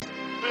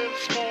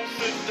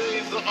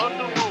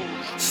under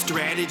rules.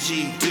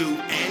 Strategy, do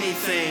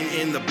anything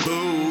in the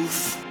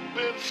booth.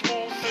 Been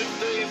smooth since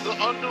days of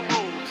under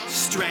rules.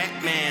 Strat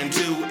man,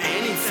 do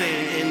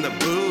anything in the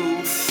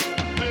booth.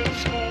 Been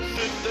smooth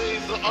since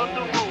days of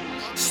under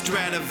rules.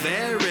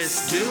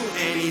 Stradivarius, do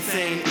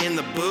anything in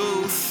the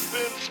booth.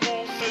 Been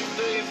smooth since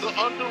days of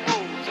under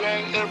rules.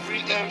 Bang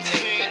every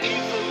MC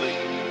easily.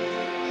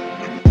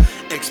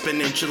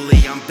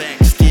 Exponentially, I'm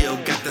back still.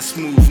 Got the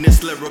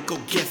smoothness, lyrical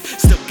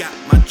gift. Still got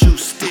my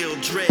juice, still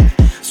drip.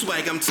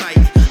 Swag, I'm tight.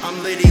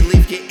 I'm litty,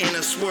 leave you in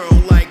a swirl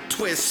like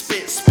twist.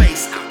 Spit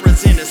space,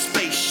 operas in a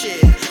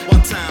spaceship.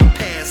 While time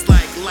pass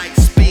like light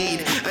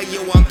speed.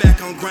 Yo, I'm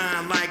back on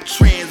grind like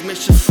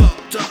transmission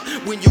fucked up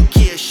when you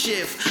gear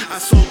shift. I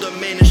sold a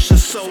miniature,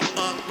 so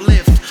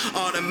uplift.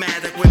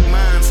 Automatic with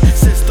mines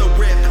since the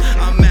rip.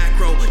 I'm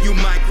macro, you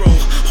micro.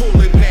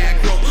 Holy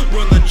macro,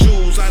 run the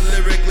jewels. I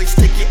lyrically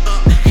stick it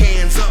up.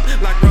 Hands up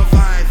like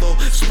revival.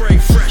 Spray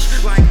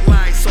fresh like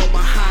Lysol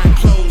behind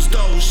closed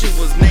doors. She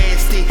was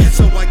nasty,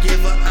 so I give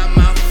her a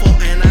mouthful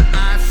and an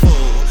eyeful.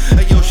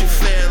 Yo, she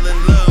fell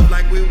in love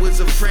like we was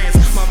in France.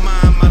 My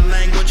mind, my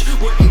language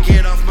wouldn't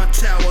get off my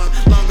tower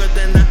longer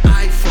than the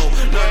Eiffel.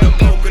 Love the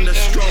poke and the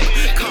stroke.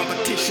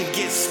 Competition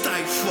gets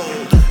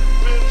stifled.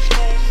 Been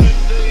smooth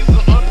since days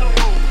of under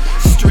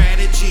rules.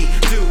 Strategy,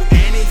 do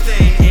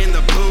anything in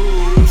the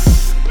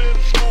booth. Been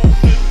smooth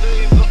since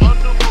days of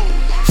under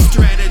rules.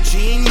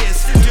 Stratagenius,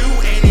 do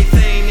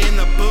anything in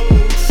the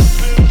booth.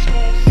 Been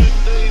smooth since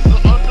days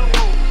of under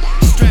rules.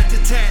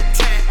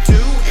 Strat-tat-tat,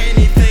 do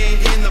anything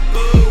in the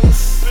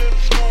booth. Been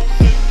smooth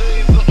since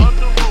days of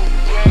under rules.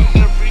 Bang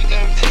every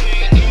MC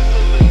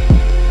easily.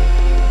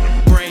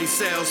 Brain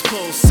cells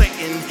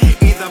pulsating,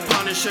 either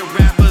punishing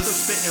rappers or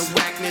spitting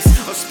whackness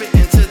or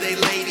spitting to they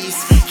ladies.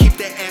 Keep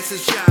their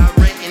asses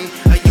gyrating.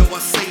 Yo, I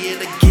say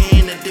it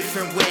again a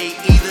different way.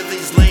 Either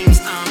these lames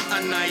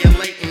I'm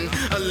annihilating,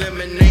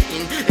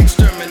 eliminating,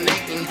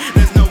 exterminating.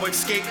 There's no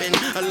escaping.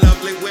 A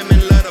lovely women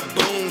love to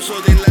boom, so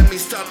they let me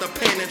start the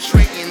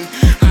penetrating.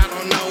 I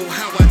don't know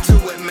how I do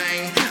it,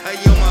 man.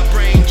 Yo, my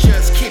brain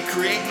just keep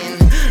creating.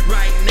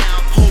 Right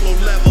now, polo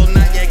level,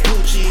 not yet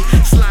Gucci.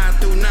 Slide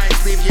through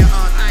nice, leave you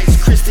on ice.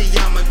 Christy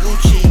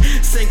Yamaguchi,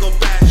 single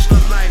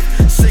bachelor life,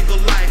 single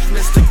life.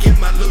 Mr. Get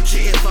my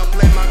Lucci. If I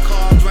play my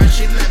cards right,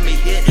 she let me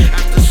hit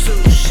after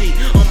sushi.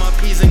 On my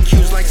P's and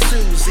Q's like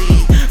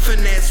Susie.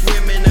 Finesse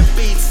women and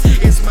beats,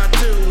 it's my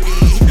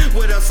duty.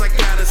 What else I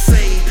gotta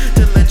say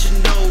to let you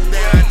know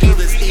that I do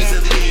this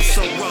easily,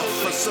 so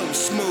rough or so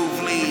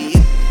smoothly?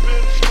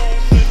 Been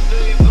smooth since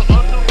days of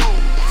under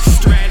rules.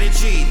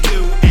 Strategy,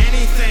 do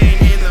anything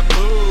in the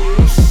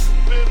booth.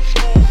 Been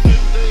smooth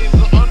since days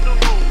of under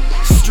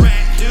rules.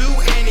 Strat, do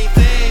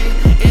anything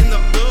in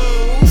the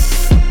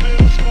booth.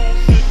 Been smooth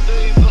since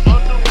days of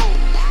under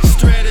rules.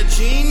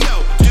 Stratagino,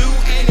 do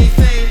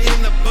anything in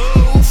the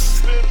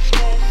booth. Been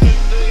smooth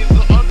since days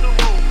of under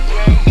rules.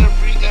 Bang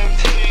every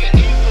MC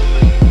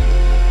easily.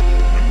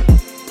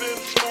 Been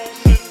smooth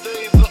since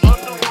days of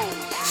under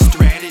rules.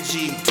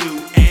 Strategy, do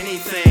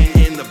anything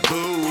in the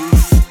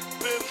booth.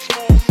 Been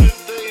smooth since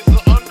days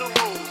of under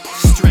rules.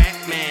 Strat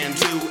man,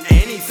 do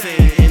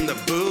anything in the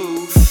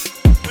booth.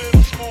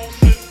 Been smooth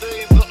since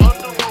days of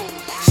under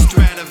rules.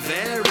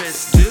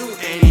 Stradivarius, do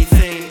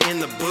anything in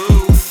the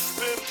booth.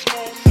 Been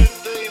smooth since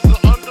days of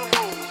under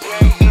rules.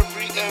 Bang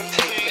every MC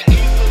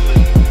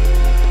easily.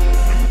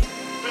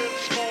 Been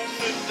smooth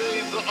since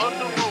days of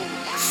under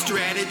rules.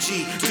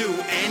 Strategy, do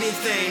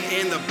anything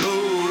in the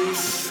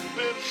booth.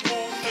 Been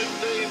smooth since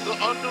days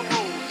of under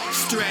rules.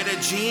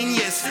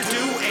 Stratagenius,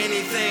 do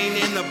anything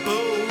in the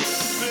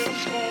booth. Been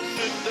smooth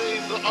since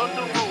days of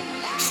under rules.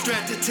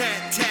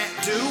 Strat-tat-tat,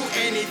 do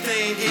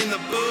anything in the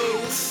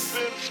booth.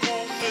 Been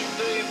smooth since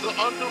days of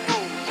under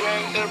rules.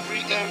 Bang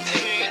every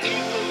MC